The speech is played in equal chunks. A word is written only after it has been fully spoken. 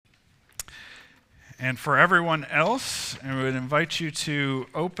And for everyone else, I would invite you to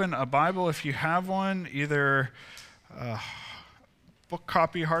open a Bible if you have one, either book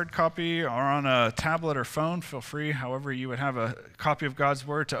copy, hard copy, or on a tablet or phone. Feel free, however you would have a copy of God's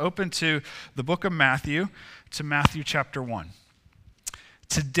Word, to open to the book of Matthew, to Matthew chapter 1.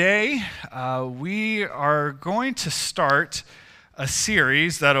 Today, we are going to start a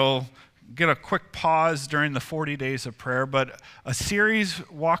series that'll get a quick pause during the 40 days of prayer, but a series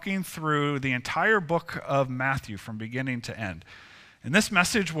walking through the entire book of Matthew from beginning to end. And this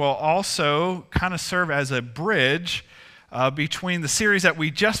message will also kind of serve as a bridge between the series that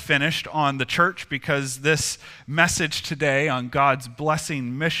we just finished on the church, because this message today on God's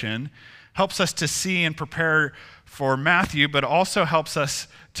blessing mission helps us to see and prepare for Matthew, but also helps us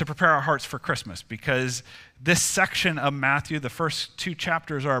to prepare our hearts for Christmas, because this section of Matthew, the first two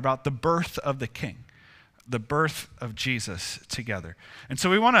chapters, are about the birth of the King, the birth of Jesus together. And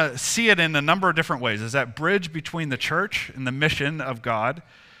so we want to see it in a number of different ways, as that bridge between the church and the mission of God,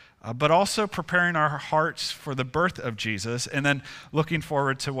 but also preparing our hearts for the birth of Jesus, and then looking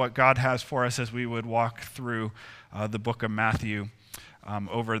forward to what God has for us as we would walk through the book of Matthew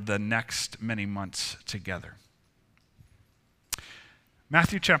over the next many months together.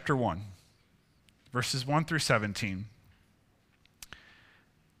 Matthew chapter 1. Verses 1 through 17. I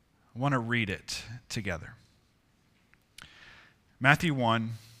want to read it together. Matthew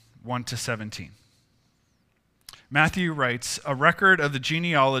 1, 1 to 17. Matthew writes, "A record of the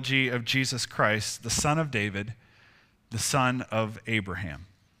genealogy of Jesus Christ, the son of David, the son of Abraham.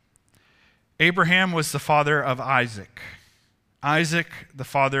 Abraham was the father of Isaac. Isaac, the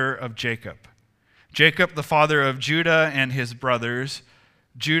father of Jacob. Jacob, the father of Judah and his brothers.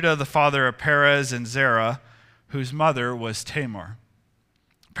 Judah, the father of Perez and Zerah, whose mother was Tamar.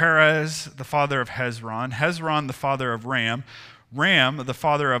 Perez, the father of Hezron. Hezron, the father of Ram. Ram, the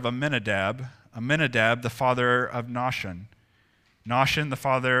father of Amminadab. Amminadab, the father of Nahshon. Nahshon, the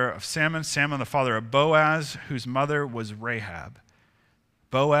father of Salmon. Salmon, the father of Boaz, whose mother was Rahab.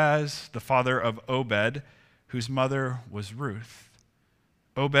 Boaz, the father of Obed, whose mother was Ruth.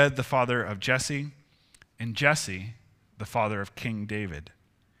 Obed, the father of Jesse. And Jesse, the father of King David.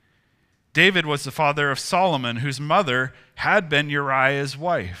 David was the father of Solomon, whose mother had been Uriah's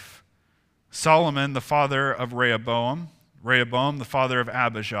wife. Solomon, the father of Rehoboam. Rehoboam, the father of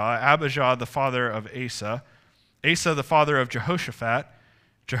Abijah. Abijah, the father of Asa. Asa, the father of Jehoshaphat.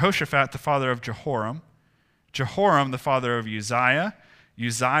 Jehoshaphat, the father of Jehoram. Jehoram, the father of Uzziah.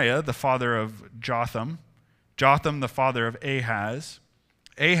 Uzziah, the father of Jotham. Jotham, the father of Ahaz.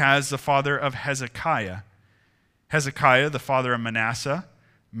 Ahaz, the father of Hezekiah. Hezekiah, the father of Manasseh.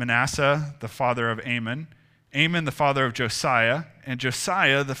 Manasseh, the father of Amon. Amon, the father of Josiah. And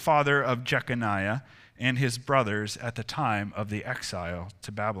Josiah, the father of Jeconiah and his brothers at the time of the exile to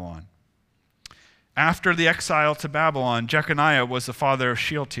Babylon. After the exile to Babylon, Jeconiah was the father of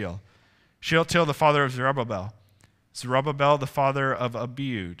Shealtiel. Shealtiel, the father of Zerubbabel. Zerubbabel, the father of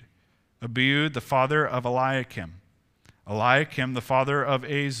Abiud. Abiud, the father of Eliakim. Eliakim, the father of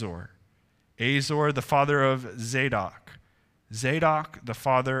Azor. Azor, the father of Zadok. Zadok, the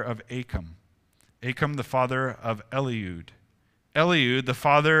father of Achim. Achim, the father of Eliud. Eliud, the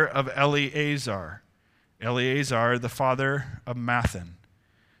father of Eleazar. Eleazar, the father of Mathan.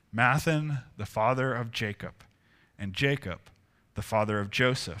 Mathan, the father of Jacob. And Jacob, the father of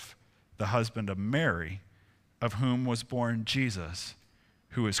Joseph, the husband of Mary, of whom was born Jesus,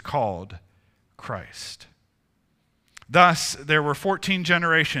 who is called Christ. Thus, there were 14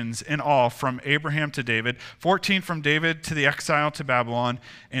 generations in all from Abraham to David, 14 from David to the exile to Babylon,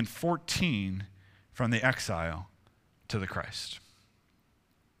 and 14 from the exile to the Christ."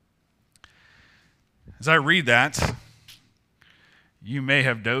 As I read that, you may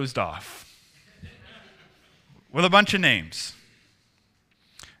have dozed off with a bunch of names.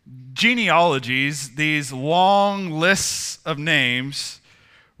 Genealogies, these long lists of names,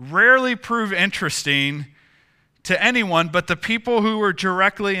 rarely prove interesting to anyone but the people who were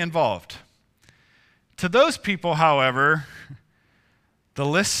directly involved. To those people, however, the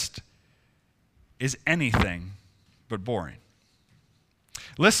list is anything but boring.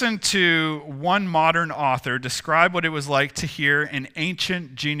 Listen to one modern author describe what it was like to hear an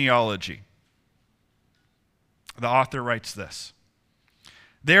ancient genealogy. The author writes this: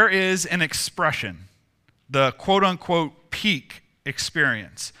 "There is an expression, the quote-unquote peak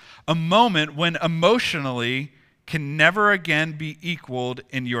experience, a moment when emotionally can never again be equaled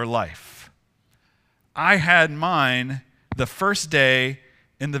in your life. I had mine the first day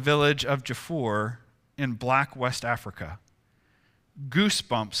in the village of Jafur in Black West Africa.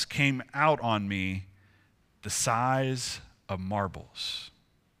 Goosebumps came out on me the size of marbles."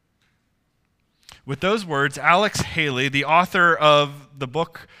 With those words, Alex Haley, the author of the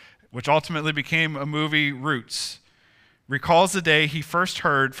book which ultimately became a movie, Roots, recalls the day he first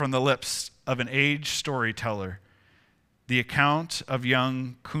heard from the lips of an aged storyteller the account of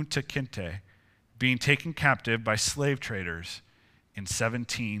young Kunta Kinte being taken captive by slave traders in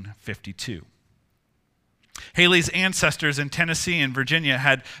 1752. Haley's ancestors in Tennessee and Virginia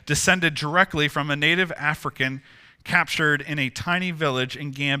had descended directly from a native African captured in a tiny village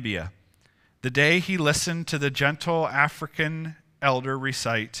in Gambia. The day he listened to the gentle African elder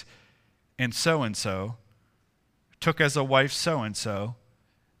recite, and so, took as a wife so,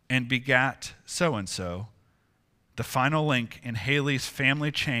 and begat so, the final link in Haley's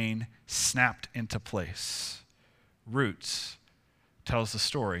family chain snapped into place. Roots tells the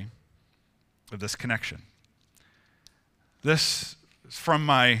story of this connection. This is from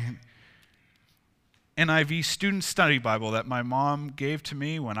my NIV Student Study Bible that my mom gave to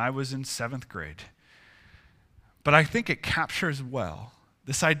me when I was in 7th grade. But I think it captures well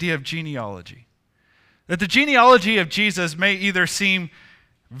this idea of genealogy. That the genealogy of Jesus may either seem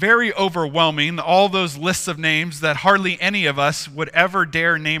very overwhelming, all those lists of names that hardly any of us would ever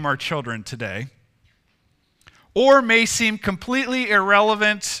dare name our children today, or may seem completely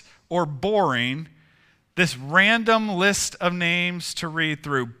irrelevant or boring, this random list of names to read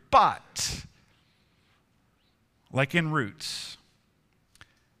through. But, like in Roots,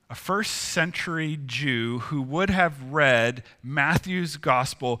 a first century Jew who would have read Matthew's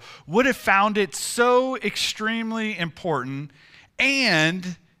gospel would have found it so extremely important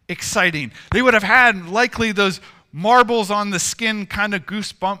and exciting. They would have had likely those marbles on the skin kind of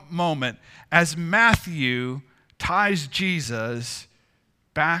goosebump moment as Matthew ties Jesus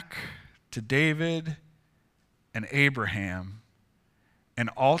back to David and Abraham and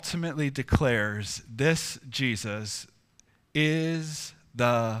ultimately declares this Jesus is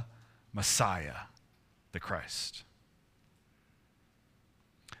the Messiah, the Christ.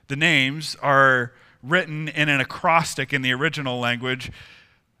 The names are written in an acrostic in the original language,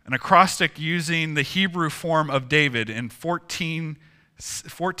 an acrostic using the Hebrew form of David in 14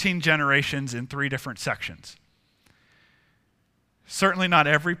 generations in 3 different sections. Certainly not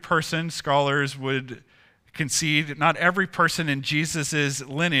every person, scholars would concede, not every person in Jesus'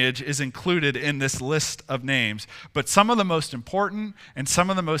 lineage is included in this list of names, but some of the most important and some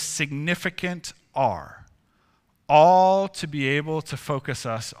of the most significant are, all to be able to focus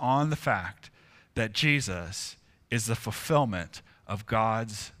us on the fact that Jesus is the fulfillment of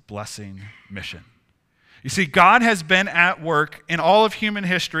God's blessing mission. You see, God has been at work in all of human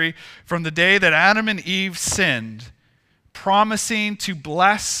history from the day that Adam and Eve sinned, promising to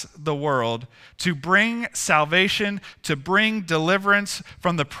bless the world, to bring salvation, to bring deliverance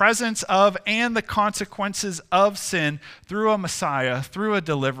from the presence of and the consequences of sin through a Messiah, through a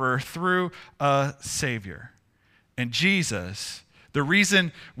deliverer, through a Savior. And Jesus, the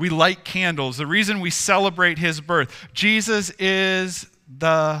reason we light candles, the reason we celebrate his birth, Jesus is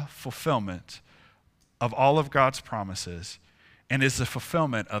the fulfillment of all of God's promises and is the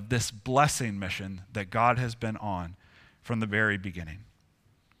fulfillment of this blessing mission that God has been on from the very beginning.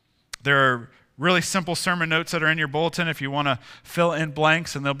 There are really simple sermon notes that are in your bulletin if you want to fill in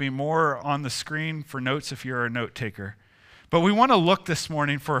blanks, and there'll be more on the screen for notes if you're a note taker. But we want to look this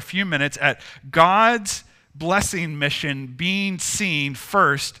morning for a few minutes at God's blessing mission being seen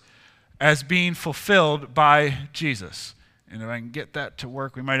first as being fulfilled by Jesus. And if I can get that to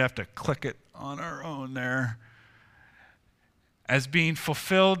work, we might have to click it on our own there. As being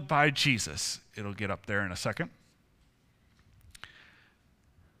fulfilled by Jesus. It'll get up there in a second.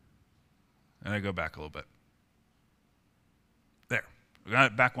 And I go back a little bit. There. We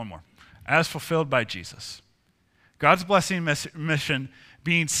got it back one more. As fulfilled by Jesus. God's blessing mission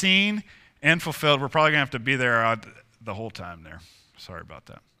being seen and fulfilled. We're probably going to have to be there the whole time there. Sorry about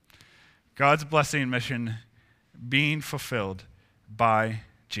that. God's blessing mission being fulfilled by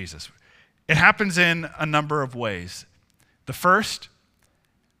Jesus. It happens in a number of ways. The first,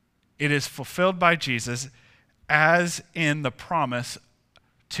 it is fulfilled by Jesus as in the promise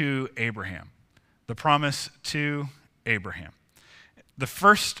to Abraham. The promise to Abraham. The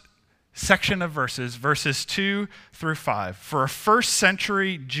first section of verses 2 through 5, for a first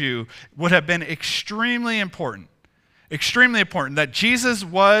century Jew would have been extremely important that Jesus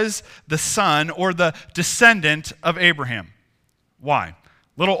was the son or the descendant of Abraham. Why?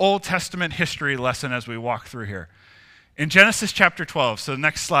 Little Old Testament history lesson as we walk through here. In Genesis chapter 12, so the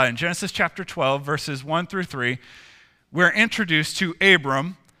next slide, in Genesis chapter 12, verses 1 through 3, we're introduced to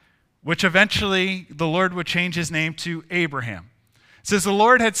Abram, which eventually the Lord would change his name to Abraham. It says, the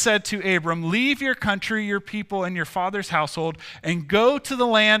Lord had said to Abram, leave your country, your people, and your father's household, and go to the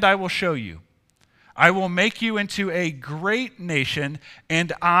land I will show you. I will make you into a great nation,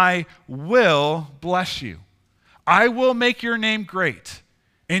 and I will bless you. I will make your name great,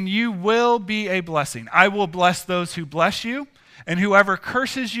 and you will be a blessing. I will bless those who bless you, and whoever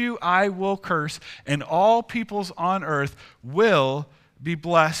curses you, I will curse, and all peoples on earth will be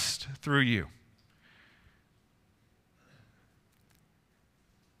blessed through you.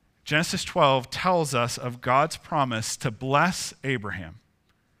 Genesis 12 tells us of God's promise to bless Abraham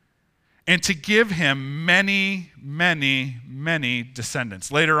and to give him many, many, many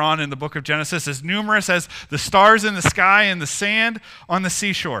descendants. Later on in the book of Genesis, as numerous as the stars in the sky and the sand on the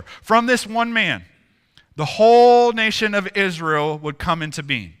seashore. From this one man, the whole nation of Israel would come into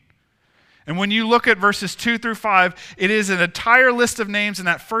being. And when you look at verses 2 through 5, it is an entire list of names in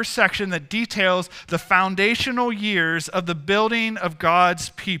that first section that details the foundational years of the building of God's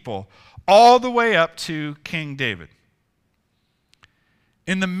people, all the way up to King David.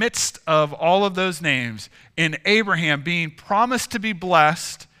 In the midst of all of those names, in Abraham being promised to be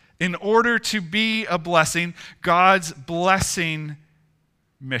blessed in order to be a blessing, God's blessing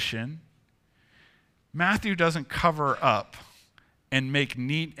mission, Matthew doesn't cover up and make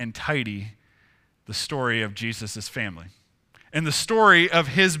neat and tidy the story of Jesus' family and the story of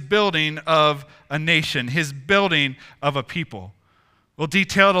his building of a nation, his building of a people. We'll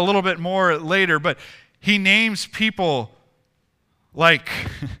detail it a little bit more later, but he names people like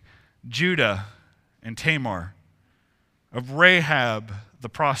Judah and Tamar, of Rahab the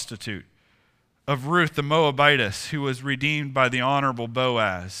prostitute, of Ruth the Moabitess, who was redeemed by the honorable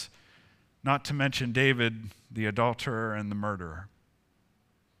Boaz, not to mention David the adulterer and the murderer.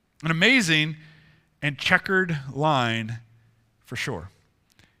 An amazing and checkered line for sure.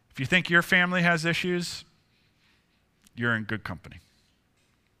 If you think your family has issues, you're in good company.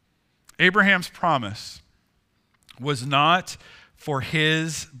 Abraham's promise was not for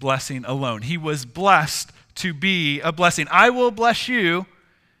his blessing alone. He was blessed to be a blessing. I will bless you,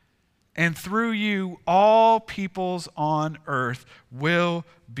 and through you all peoples on earth will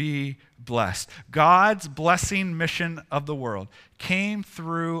be blessed. God's blessing mission of the world came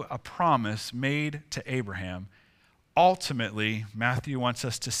through a promise made to Abraham. Ultimately, Matthew wants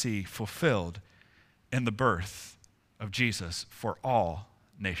us to see fulfilled in the birth of Jesus for all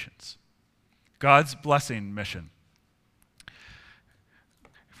nations. God's blessing mission.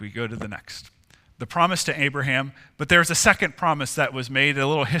 If we go to the next. The promise to Abraham, but there's a second promise that was made, a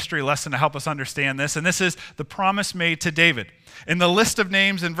little history lesson to help us understand this, and this is the promise made to David. In the list of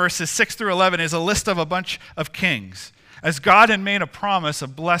names in verses 6 through 11 is a list of a bunch of kings. As God had made a promise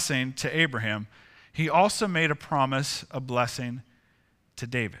of blessing to Abraham, he also made a promise of blessing to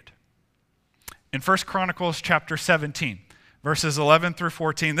David. In 1 Chronicles chapter 17, verses 11 through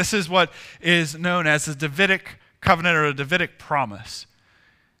 14, this is what is known as the Davidic covenant or the Davidic promise.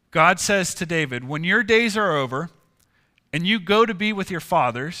 God says to David, when your days are over and you go to be with your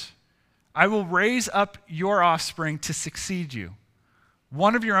fathers, I will raise up your offspring to succeed you,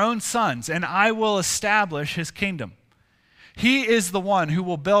 one of your own sons, and I will establish his kingdom. He is the one who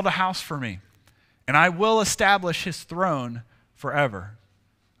will build a house for me, and I will establish his throne forever.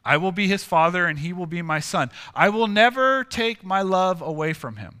 I will be his father, and he will be my son. I will never take my love away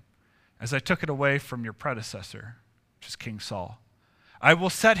from him, as I took it away from your predecessor, which is King Saul. I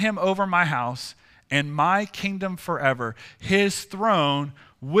will set him over my house and my kingdom forever. His throne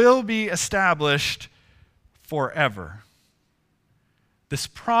will be established forever. This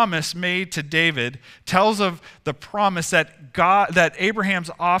promise made to David tells of the promise that Abraham's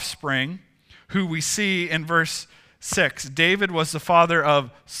offspring, who we see in verse 6, David was the father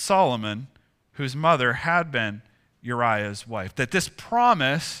of Solomon, whose mother had been Uriah's wife. That this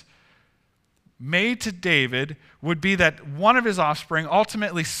promise made to David would be that one of his offspring,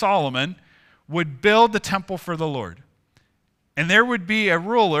 ultimately Solomon, would build the temple for the Lord. And there would be a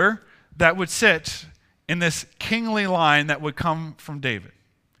ruler that would sit in this kingly line that would come from David.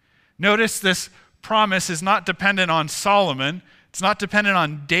 Notice this promise is not dependent on Solomon. It's not dependent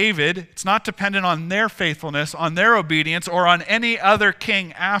on David. It's not dependent on their faithfulness, on their obedience, or on any other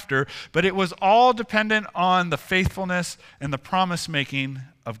king after, but it was all dependent on the faithfulness and the promise-making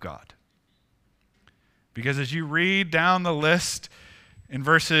of God. Because as you read down the list in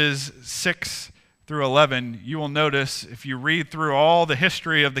verses 6 through 11, you will notice, if you read through all the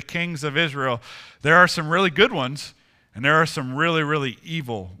history of the kings of Israel, there are some really good ones, and there are some really, really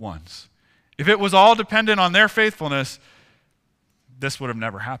evil ones. If it was all dependent on their faithfulness, this would have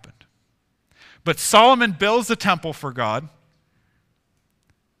never happened. But Solomon builds the temple for God,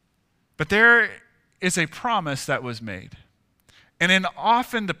 but there is a promise that was made. And in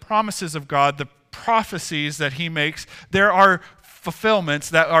often the promises of God, the prophecies that he makes, there are fulfillments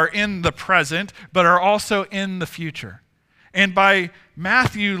that are in the present, but are also in the future. And by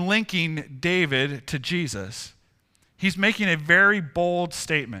Matthew linking David to Jesus, he's making a very bold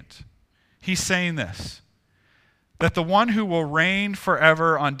statement. He's saying this, that the one who will reign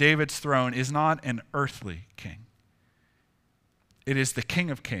forever on David's throne is not an earthly king. It is the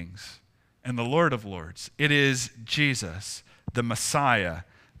King of Kings and the Lord of Lords. It is Jesus, the Messiah,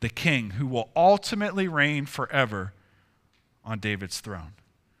 the King, who will ultimately reign forever on David's throne.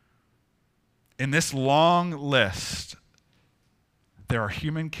 In this long list, there are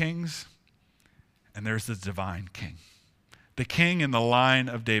human kings and there's the divine King. The King in the line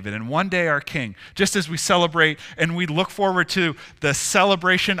of David. And one day our King, just as we celebrate and we look forward to the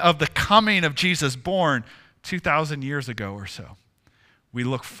celebration of the coming of Jesus born 2,000 years ago or so, we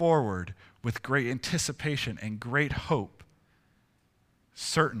look forward with great anticipation and great hope,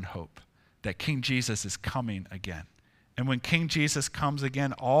 certain hope, that King Jesus is coming again. And when King Jesus comes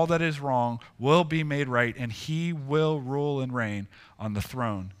again, all that is wrong will be made right, and he will rule and reign on the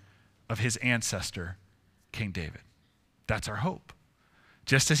throne of his ancestor, King David. That's our hope.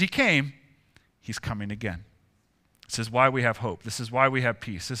 Just as he came, he's coming again. This is why we have hope. This is why we have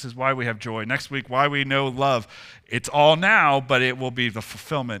peace. This is why we have joy. Next week, why we know love. It's all now, but it will be the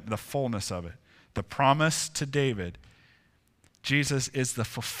fulfillment, the fullness of it. The promise to David, Jesus is the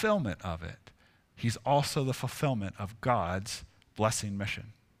fulfillment of it. He's also the fulfillment of God's blessing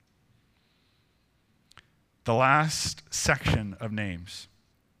mission. The last section of names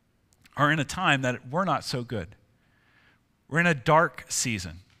are in a time that we're not so good. We're in a dark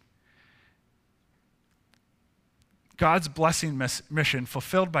season. God's blessing mission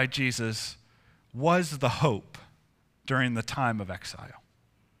fulfilled by Jesus was the hope during the time of exile.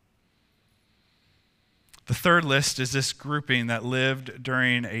 The third list is this grouping that lived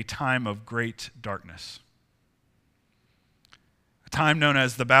during a time of great darkness. A time known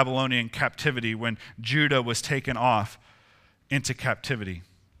as the Babylonian captivity, when Judah was taken off into captivity.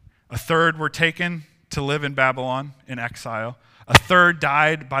 A third were taken to live in Babylon in exile. A third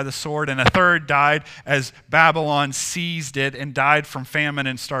died by the sword, and a third died as Babylon seized it and died from famine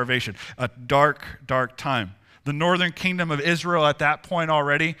and starvation. A dark, dark time. The northern kingdom of Israel at that point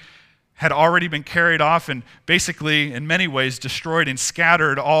had already been carried off and basically, in many ways, destroyed and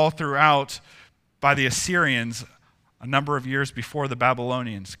scattered all throughout by the Assyrians a number of years before the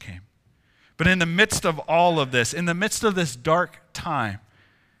Babylonians came. But in the midst of all of this, in the midst of this dark time,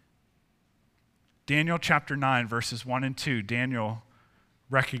 Daniel chapter 9, verses 1 and 2, Daniel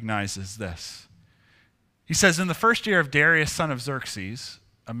recognizes this. He says, in the first year of Darius, son of Xerxes,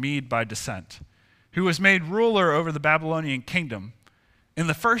 a Mede by descent, who was made ruler over the Babylonian kingdom, in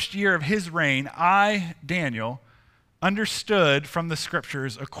the first year of his reign, I, Daniel, understood from the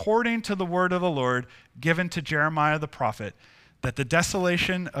scriptures, according to the word of the Lord given to Jeremiah the prophet, that the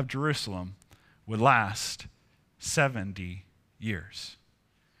desolation of Jerusalem would last 70 years.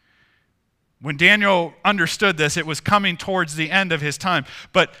 When Daniel understood this, it was coming towards the end of his time.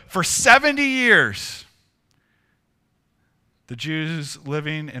 But for 70 years, the Jews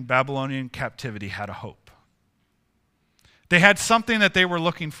living in Babylonian captivity had a hope. They had something that they were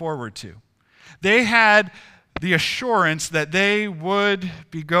looking forward to. They had the assurance that they would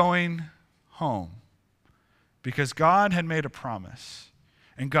be going home because God had made a promise.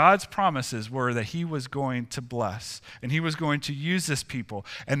 And God's promises were that he was going to bless and he was going to use this people.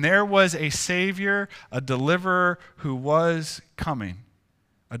 And there was a Savior, a deliverer who was coming,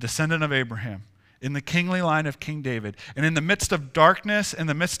 a descendant of Abraham, in the kingly line of King David. And in the midst of darkness, in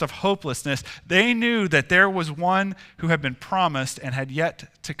the midst of hopelessness, they knew that there was one who had been promised and had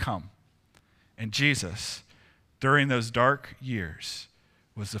yet to come. And Jesus, during those dark years,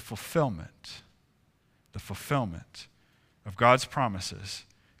 was the fulfillment of God's promises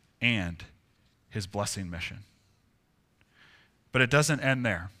and his blessing mission. But it doesn't end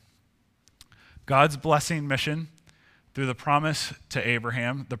there. God's blessing mission, through the promise to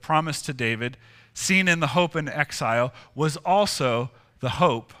Abraham, the promise to David, seen in the hope in exile, was also the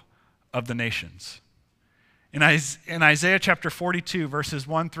hope of the nations. In Isaiah chapter 42, verses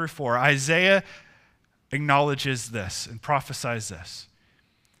 1 through 4, Isaiah acknowledges this and prophesies this.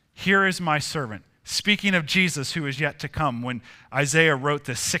 Here is my servant. Speaking of Jesus who is yet to come, when Isaiah wrote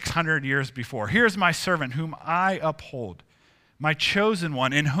this 600 years before. Here's my servant whom I uphold, my chosen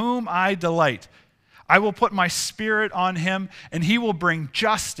one in whom I delight. I will put my spirit on him, and he will bring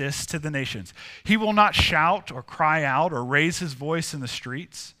justice to the nations. He will not shout or cry out or raise his voice in the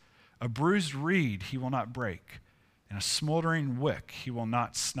streets. A bruised reed he will not break, and a smoldering wick he will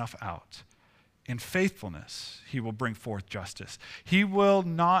not snuff out. In faithfulness he will bring forth justice. He will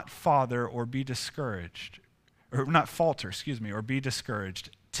not father or be discouraged, or not falter, or be discouraged,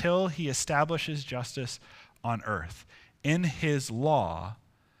 till he establishes justice on earth. In his law,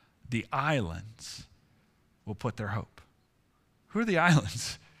 the islands will put their hope. Who are the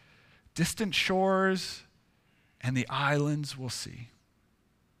islands? Distant shores, and the islands will see.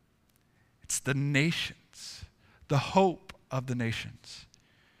 It's the nations, the hope of the nations.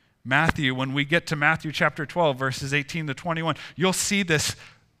 Matthew, when we get to Matthew chapter 12, verses 18 to 21, you'll see this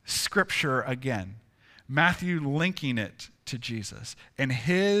scripture again. Matthew linking it to Jesus and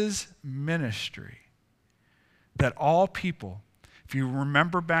his ministry, that all people, if you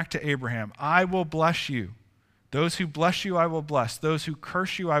remember back to Abraham, I will bless you. Those who bless you, I will bless. Those who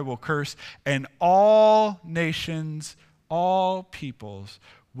curse you, I will curse. And all nations, all peoples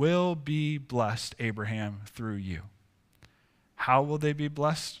will be blessed, Abraham, through you. How will they be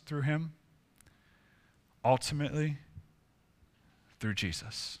blessed through him? Ultimately, through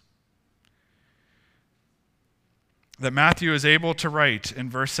Jesus. That Matthew is able to write in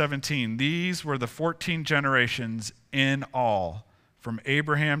verse 17, these were the 14 generations in all, from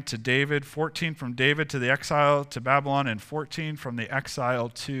Abraham to David, 14 from David to the exile to Babylon, and 14 from the exile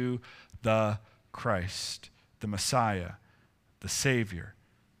to the Christ, the Messiah, the Savior,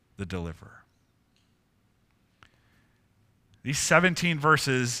 the Deliverer. These 17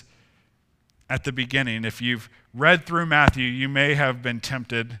 verses at the beginning, if you've read through Matthew, you may have been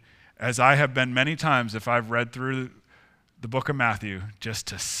tempted, as I have been many times if I've read through the book of Matthew, just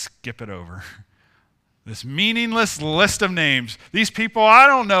to skip it over. This meaningless list of names, these people I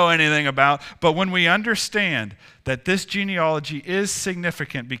don't know anything about, but when we understand that this genealogy is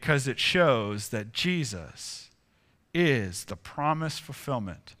significant because it shows that Jesus is the promised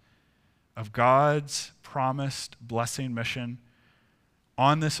fulfillment of God's promised blessing mission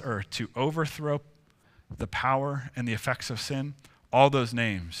on this earth to overthrow the power and the effects of sin, all those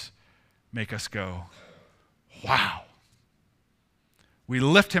names make us go, wow. We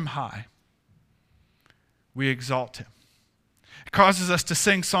lift him high. We exalt him. It causes us to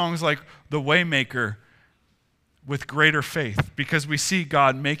sing songs like The Waymaker with greater faith because we see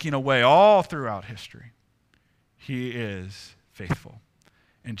God making a way all throughout history. He is faithful,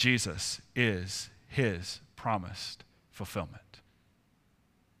 and Jesus is his promised fulfillment.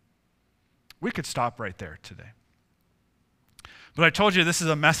 We could stop right there today. But I told you this is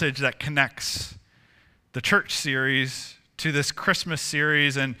a message that connects the church series to this Christmas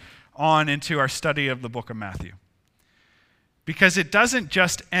series and on into our study of the book of Matthew. Because it doesn't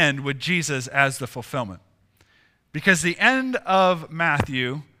just end with Jesus as the fulfillment. Because the end of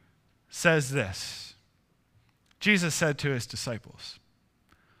Matthew says this. Jesus said to his disciples,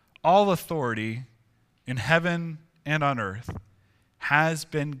 all authority in heaven and on earth has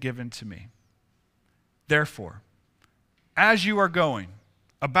been given to me. Therefore, as you are going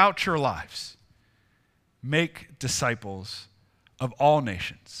about your lives, make disciples of all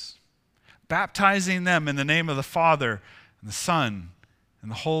nations, baptizing them in the name of the Father and the Son and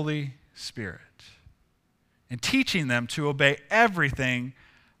the Holy Spirit, and teaching them to obey everything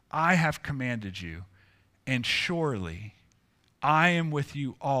I have commanded you. And surely I am with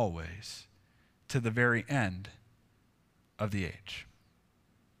you always to the very end of the age.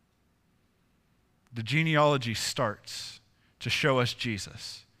 The genealogy starts to show us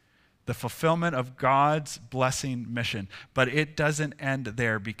Jesus, the fulfillment of God's blessing mission. But it doesn't end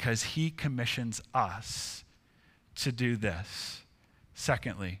there because he commissions us to do this.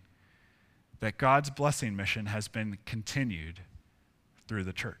 Secondly, that God's blessing mission has been continued through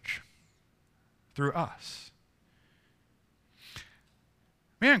the church, through us.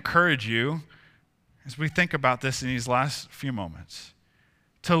 May I encourage you, as we think about this in these last few moments,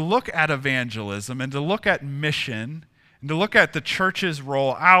 to look at evangelism and to look at mission and to look at the church's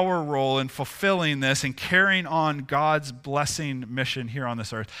role, our role in fulfilling this and carrying on God's blessing mission here on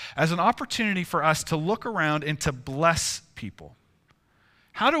this earth as an opportunity for us to look around and to bless people.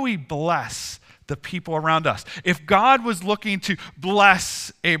 How do we bless the people around us? If God was looking to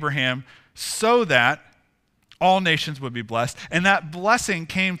bless Abraham so that all nations would be blessed, and that blessing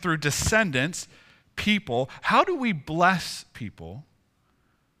came through descendants, people, how do we bless people?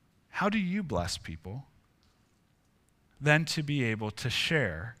 How do you bless people? Then to be able to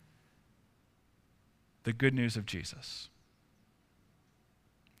share the good news of Jesus.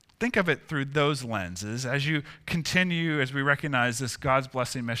 Think of it through those lenses as you continue, as we recognize this God's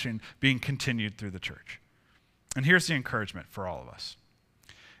blessing mission being continued through the church. And here's the encouragement for all of us,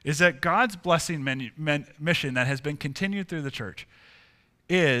 is that God's blessing mission that has been continued through the church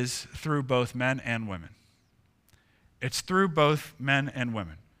is through both men and women. It's through both men and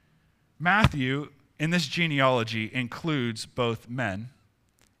women. Matthew, in this genealogy, includes both men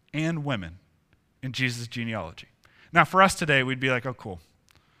and women in Jesus' genealogy. Now, for us today, we'd be like, oh, cool.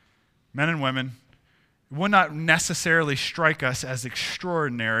 Men and women would not necessarily strike us as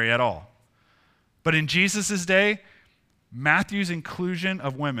extraordinary at all. But in Jesus' day, Matthew's inclusion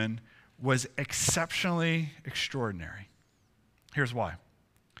of women was exceptionally extraordinary. Here's why.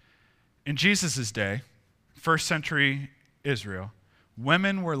 In Jesus' day, first century Israel,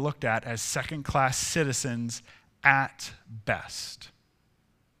 women were looked at as second-class citizens at best.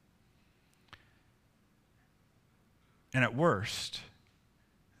 And at worst,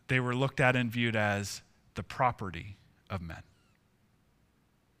 they were looked at and viewed as the property of men.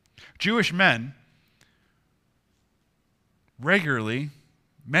 Jewish men regularly,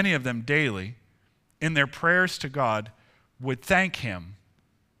 many of them daily, in their prayers to God, would thank him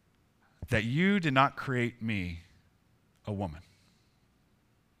that you did not create me a woman.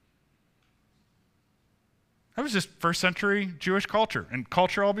 That was just first century Jewish culture and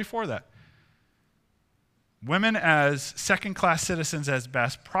culture all before that. Women as second-class citizens at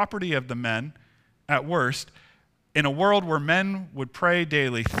best, property of the men at worst, in a world where men would pray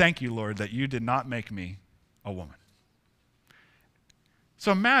daily, thank you, Lord, that you did not make me a woman.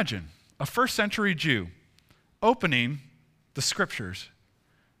 So imagine a first century Jew opening the scriptures,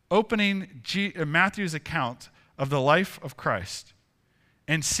 opening Matthew's account of the life of Christ,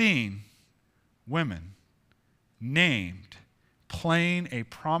 and seeing women named, playing a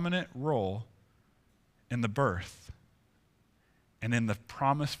prominent role in the birth and in the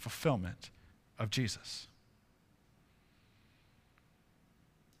promised fulfillment of Jesus.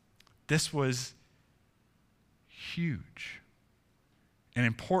 This was huge and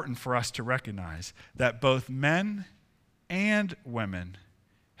important for us to recognize that both men and women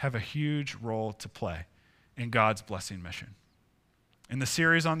have a huge role to play in God's blessing mission. In the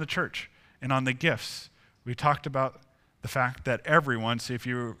series on the church and on the gifts, we talked about the fact that everyone, see if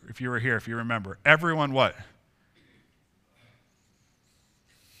you were here, if you remember, everyone what?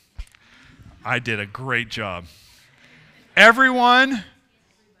 I did a great job. Everyone,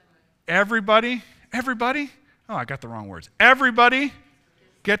 everybody, oh, I got the wrong words. Everybody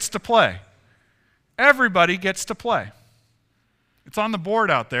gets to play. Everybody gets to play. It's on the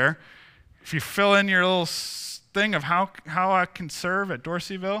board out there. If you fill in your little thing of how I can serve at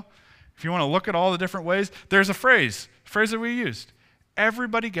Dorseyville, if you want to look at all the different ways, there's a phrase that we used.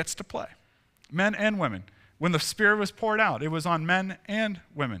 Everybody gets to play, men and women. When the Spirit was poured out, it was on men and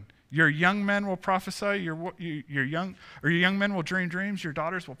women. Your young men will prophesy, your young men will dream dreams, your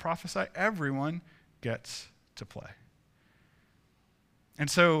daughters will prophesy. Everyone gets to play. And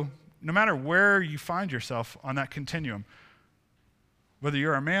so, no matter where you find yourself on that continuum, whether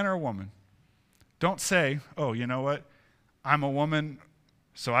you're a man or a woman, don't say, oh, you know what? I'm a woman,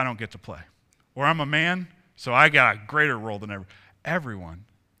 so I don't get to play. Or I'm a man, so I got a greater role than everyone.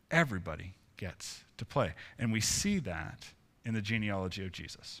 Everybody gets to play. And we see that in the genealogy of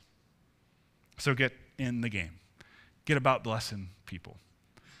Jesus. So get in the game. Get about blessing people.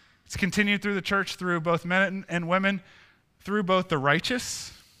 It's continued through the church, through both men and women, through both the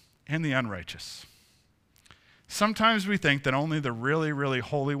righteous and the unrighteous. Sometimes we think that only the really, really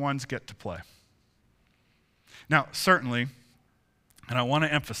holy ones get to play. Now, certainly, and I want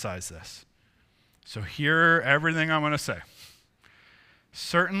to emphasize this, so hear everything I'm going to say.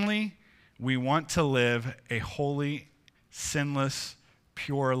 Certainly, we want to live a holy, sinless,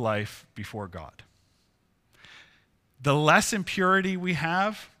 pure life before God. The less impurity we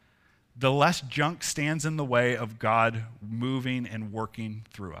have, the less junk stands in the way of God moving and working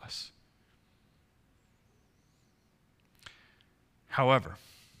through us. However,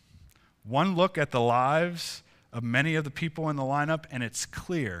 one look at the lives of many of the people in the lineup, and it's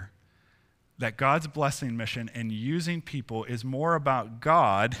clear that God's blessing mission and using people is more about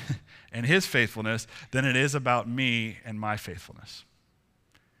God and his faithfulness than it is about me and my faithfulness.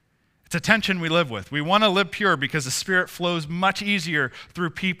 It's a tension we live with. We want to live pure because the Spirit flows much easier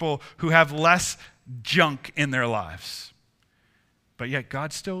through people who have less junk in their lives. But yet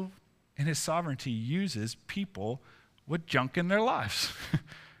God still, in his sovereignty, uses people with junk in their lives.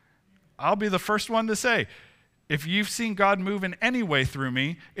 I'll be the first one to say, if you've seen God move in any way through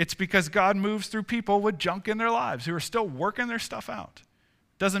me, it's because God moves through people with junk in their lives who are still working their stuff out.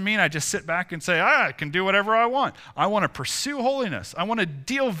 Doesn't mean I just sit back and say, I can do whatever I want. I want to pursue holiness. I want to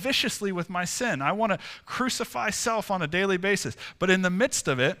deal viciously with my sin. I want to crucify self on a daily basis. But in the midst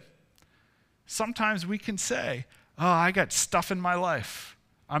of it, sometimes we can say, oh, I got stuff in my life.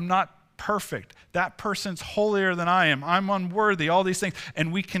 I'm not perfect. That person's holier than I am. I'm unworthy, all these things.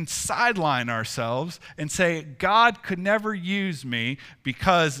 And we can sideline ourselves and say, God could never use me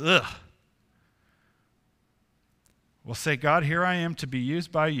because, will say, God, here I am to be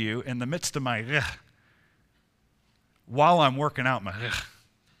used by you in the midst of my ugh, while I'm working out my ugh.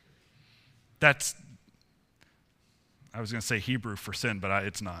 That's, I was going to say Hebrew for sin, but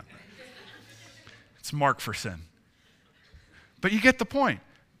it's not. It's Mark for sin. But you get the point.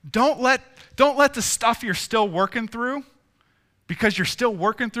 Don't let the stuff you're still working through, because you're still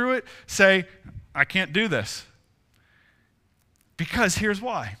working through it, say, I can't do this. Because here's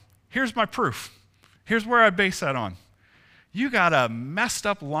why. Here's my proof. Here's where I base that on. You got a messed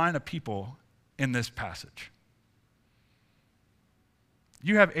up line of people in this passage.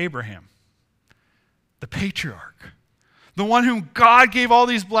 You have Abraham, the patriarch, the one whom God gave all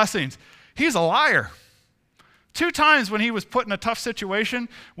these blessings. He's a liar. 2 times when he was put in a tough situation,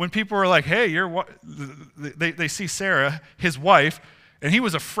 when people were like, hey, they see Sarah, his wife, and he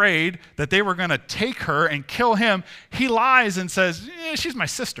was afraid that they were going to take her and kill him, he lies and says, she's my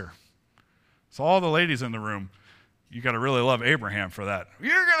sister. So all the ladies in the room, you got to really love Abraham for that.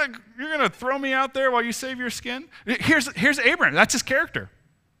 You're gonna throw me out there while you save your skin? Here's Abraham. That's his character.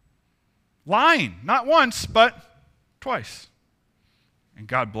 Lying, not once, but twice. And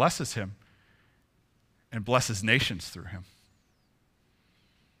God blesses him and blesses nations through him.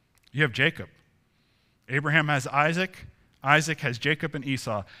 You have Jacob. Abraham has Isaac. Isaac has Jacob and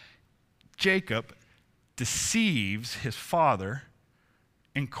Esau. Jacob deceives his father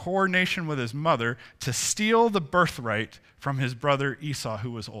in coordination with his mother to steal the birthright from his brother Esau,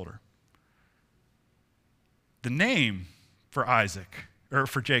 who was older. The name for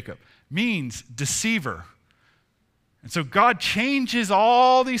Jacob means deceiver. And so God changes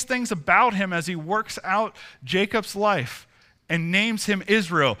all these things about him as he works out Jacob's life and names him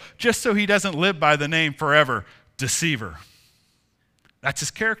Israel, just so he doesn't live by the name forever, deceiver. That's his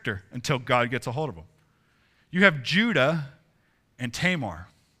character until God gets a hold of him. You have Judah and Tamar.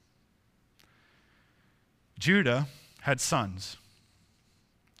 Judah had sons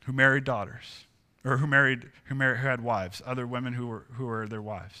who married daughters, or who had wives, other women who were their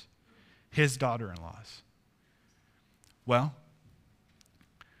wives, his daughter-in-laws. Well,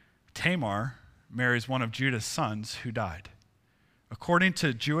 Tamar marries one of Judah's sons who died. According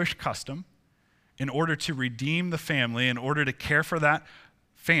to Jewish custom, in order to redeem the family, in order to care for that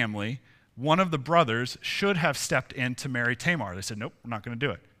family, one of the brothers should have stepped in to marry Tamar. They said, nope, we're not going to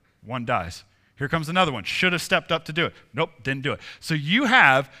do it. One dies. Here comes another one. Should have stepped up to do it. Nope, didn't do it. So you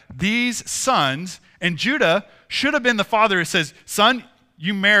have these sons, and Judah should have been the father who says, son,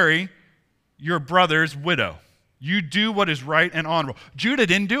 you marry your brother's widow. You do what is right and honorable. Judah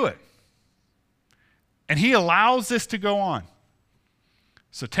didn't do it. And he allows this to go on.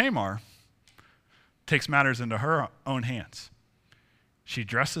 So Tamar takes matters into her own hands. She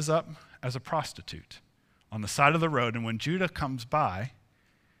dresses up as a prostitute on the side of the road, and when Judah comes by,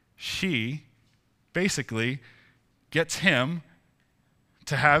 she basically gets him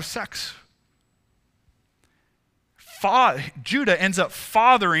to have sex. Judah ends up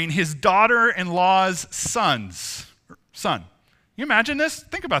fathering his daughter-in-law's son. You imagine this?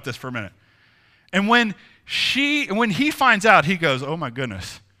 Think about this for a minute. And when he finds out, he goes, oh my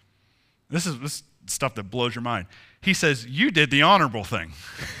goodness, this is stuff that blows your mind. He says, you did the honorable thing.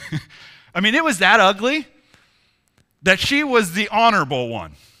 I mean, it was that ugly that she was the honorable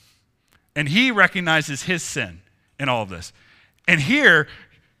one. And he recognizes his sin in all of this. And here,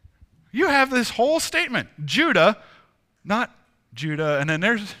 you have this whole statement. Judah, not Judah, and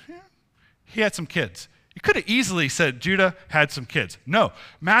then he had some kids. You could have easily said Judah had some kids. No,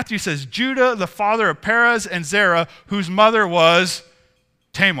 Matthew says Judah, the father of Perez and Zerah, whose mother was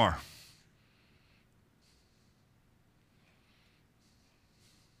Tamar.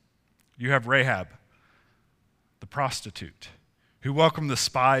 You have Rahab, the prostitute, who welcomed the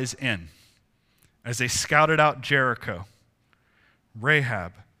spies in as they scouted out Jericho.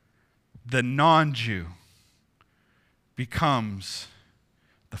 Rahab, the non-Jew, becomes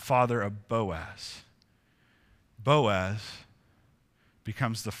the father of Boaz. Boaz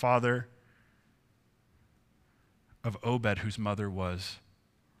becomes the father of Obed, whose mother was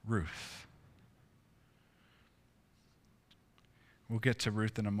Ruth. We'll get to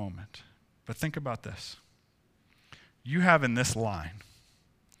Ruth in a moment. But think about this. You have in this line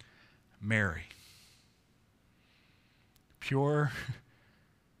Mary, pure,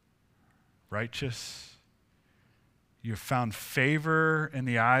 righteous. You have found favor in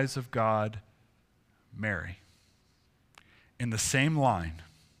the eyes of God, Mary. In the same line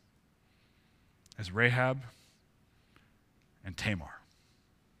as Rahab and Tamar.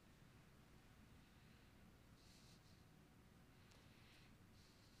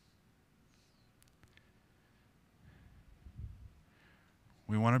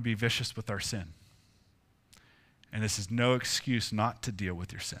 We want to be vicious with our sin. And this is no excuse not to deal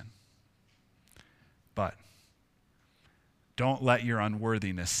with your sin. But don't let your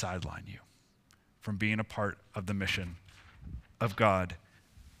unworthiness sideline you from being a part of the mission of God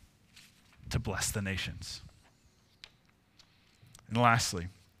to bless the nations. And lastly,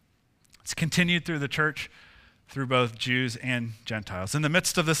 it's continued through the church, through both Jews and Gentiles. In the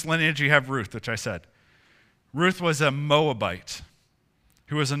midst of this lineage, you have Ruth, which I said. Ruth was a Moabite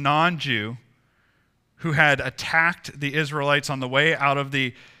who was a non-Jew who had attacked the Israelites on the way out of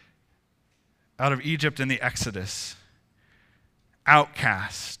Egypt in the Exodus.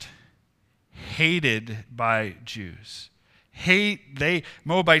 Outcast, hated by Jews.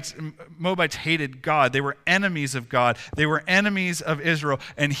 Moabites hated God. They were enemies of God. They were enemies of Israel.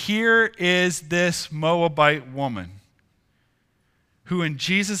 And here is this Moabite woman who in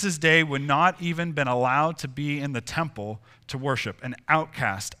Jesus' day would not even been allowed to be in the temple to worship, an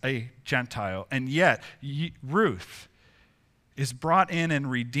outcast, a Gentile. And yet, Ruth is brought in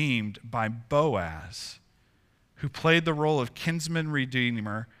and redeemed by Boaz, who played the role of kinsman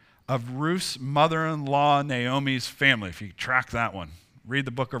redeemer of Ruth's mother-in-law Naomi's family. If you track that one, read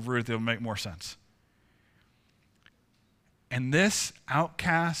the book of Ruth, it'll make more sense. And this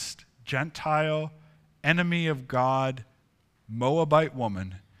outcast, Gentile, enemy of God, Moabite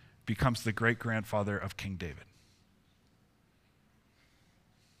woman becomes the great-grandfather of King David.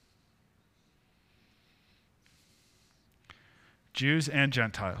 Jews and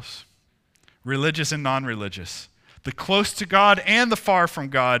Gentiles, religious and non-religious, the close to God and the far from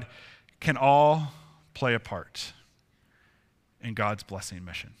God can all play a part in God's blessing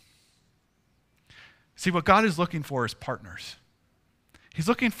mission. See, what God is looking for is partners. He's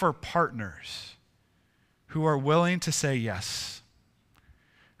looking for partners who are willing to say yes,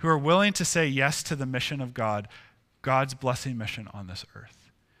 who are willing to say yes to the mission of God, God's blessing mission on this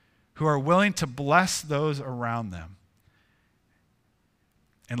earth, who are willing to bless those around them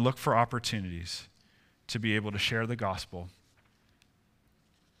and look for opportunities to be able to share the gospel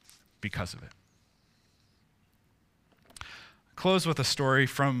because of it. I'll close with a story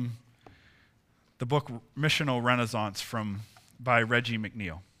from the book Missional Renaissance by Reggie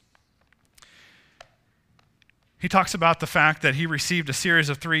McNeil. He talks about the fact that he received a series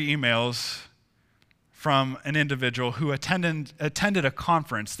of 3 emails from an individual who attended a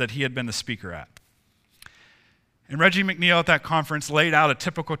conference that he had been the speaker at. And Reggie McNeil at that conference laid out a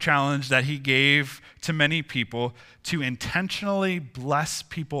typical challenge that he gave to many people to intentionally bless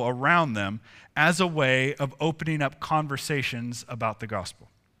people around them as a way of opening up conversations about the gospel.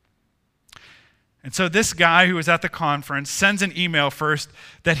 And so this guy who was at the conference sends an email first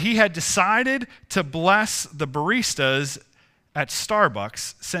that he had decided to bless the baristas at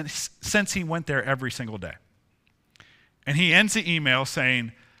Starbucks since he went there every single day. And he ends the email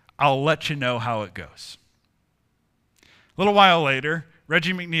saying, "I'll let you know how it goes." A little while later,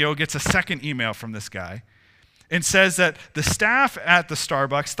 Reggie McNeil gets a second email from this guy and says that the staff at the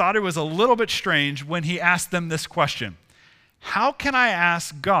Starbucks thought it was a little bit strange when he asked them this question: "How can I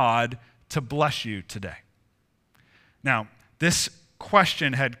ask God to bless you today?" Now, this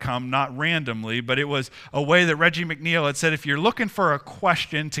question had come not randomly, but it was a way that Reggie McNeil had said, if you're looking for a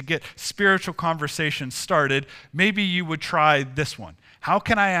question to get spiritual conversation started, maybe you would try this one. How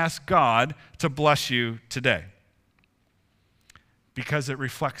can I ask God to bless you today? Because it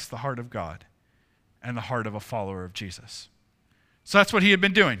reflects the heart of God and the heart of a follower of Jesus. So that's what he had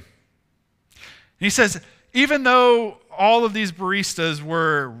been doing. And he says, even though all of these baristas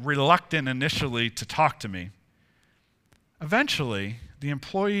were reluctant initially to talk to me, eventually the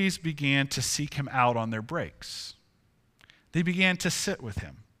employees began to seek him out on their breaks. They began to sit with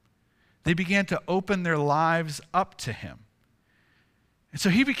him. They began to open their lives up to him. And so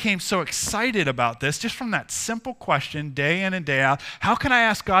he became so excited about this, just from that simple question, day in and day out, how can I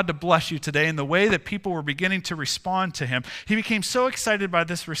ask God to bless you today? And the way that people were beginning to respond to him, he became so excited by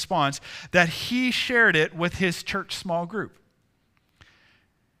this response that he shared it with his church small group.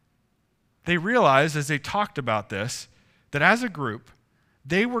 They realized as they talked about this, that as a group,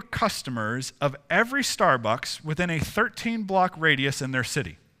 they were customers of every Starbucks within a 13-block radius in their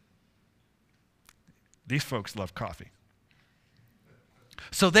city. These folks love coffee.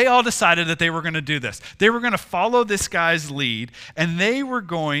 So they all decided that they were going to do this. They were going to follow this guy's lead, and they were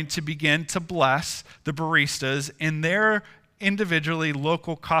going to begin to bless the baristas in their individually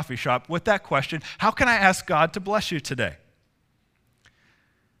local coffee shop with that question, how can I ask God to bless you today?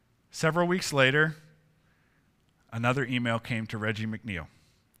 Several weeks later, another email came to Reggie McNeil,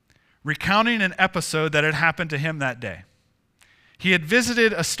 recounting an episode that had happened to him that day. He had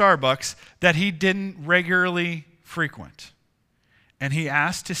visited a Starbucks that he didn't regularly frequent. And he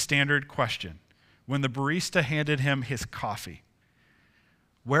asked his standard question, when the barista handed him his coffee,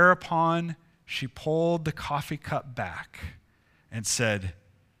 whereupon she pulled the coffee cup back and said,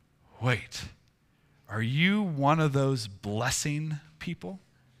 "Wait, are you one of those blessing people?"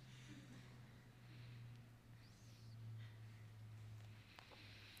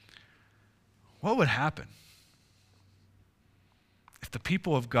 What would happen if the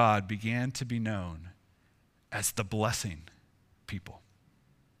people of God began to be known as the blessing people?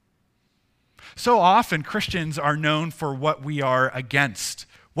 So often Christians are known for what we are against,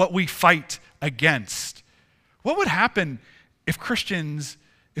 what we fight against. What would happen if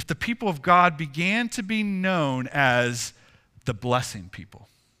the people of God began to be known as the blessing people?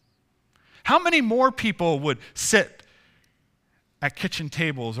 How many more people would sit at kitchen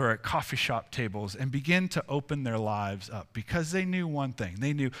tables or at coffee shop tables and begin to open their lives up because they knew one thing?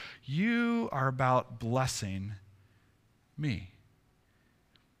 They knew, you are about blessing me.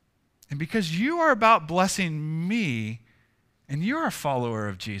 And because you are about blessing me and you're a follower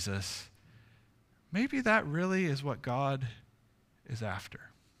of Jesus, maybe that really is what God is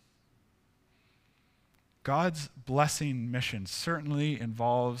after. God's blessing mission certainly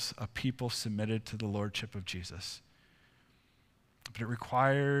involves a people submitted to the lordship of Jesus. But it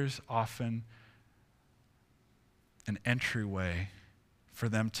requires often an entryway for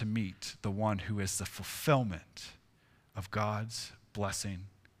them to meet the one who is the fulfillment of God's blessing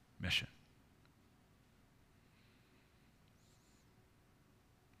mission.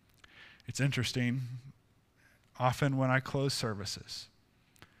 It's interesting, often when I close services,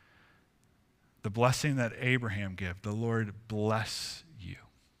 the blessing that Abraham gave, the Lord bless you.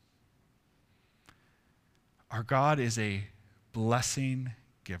 Our God is a blessing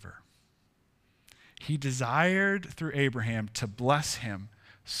giver. He desired through Abraham to bless him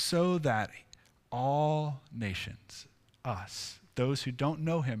so that all nations, us, those who don't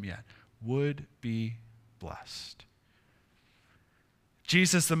know him yet, would be blessed.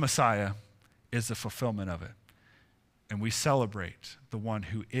 Jesus the Messiah is the fulfillment of it. And we celebrate the one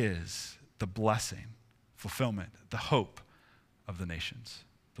who is the blessing, fulfillment, the hope of the nations,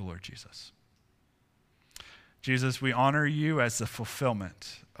 the Lord Jesus. Jesus, we honor you as the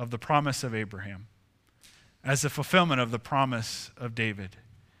fulfillment of the promise of Abraham, as the fulfillment of the promise of David,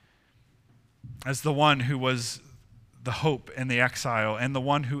 as the one who was the hope in the exile and the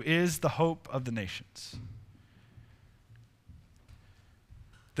one who is the hope of the nations.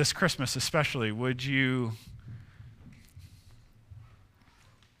 This Christmas especially, would you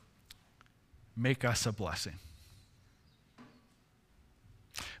make us a blessing?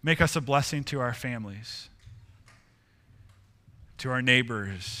 Make us a blessing to our families, to our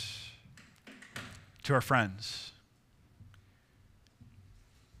neighbors, to our friends.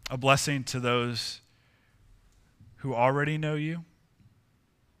 A blessing to those who already know you,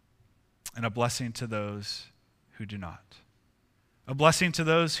 and a blessing to those who do not. A blessing to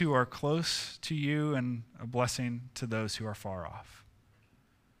those who are close to you, and a blessing to those who are far off.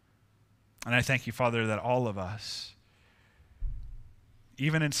 And I thank you, Father, that all of us,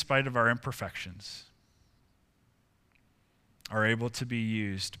 even in spite of our imperfections, are able to be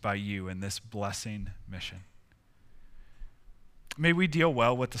used by you in this blessing mission. May we deal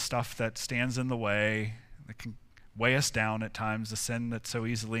well with the stuff that stands in the way, that can weigh us down at times, the sin that so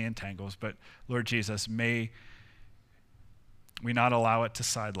easily entangles. But Lord Jesus, may we not allow it to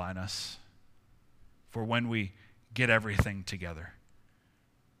sideline us for when we get everything together.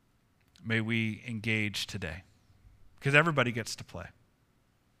 May we engage today, because everybody gets to play.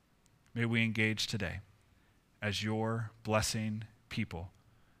 May we engage today as your blessing people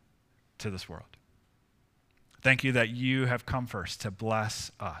to this world. Thank you that you have come first to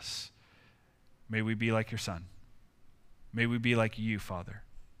bless us. May we be like your Son. May we be like you, Father,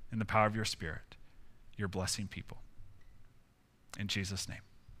 in the power of your Spirit, your blessing people. In Jesus' name,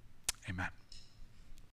 amen.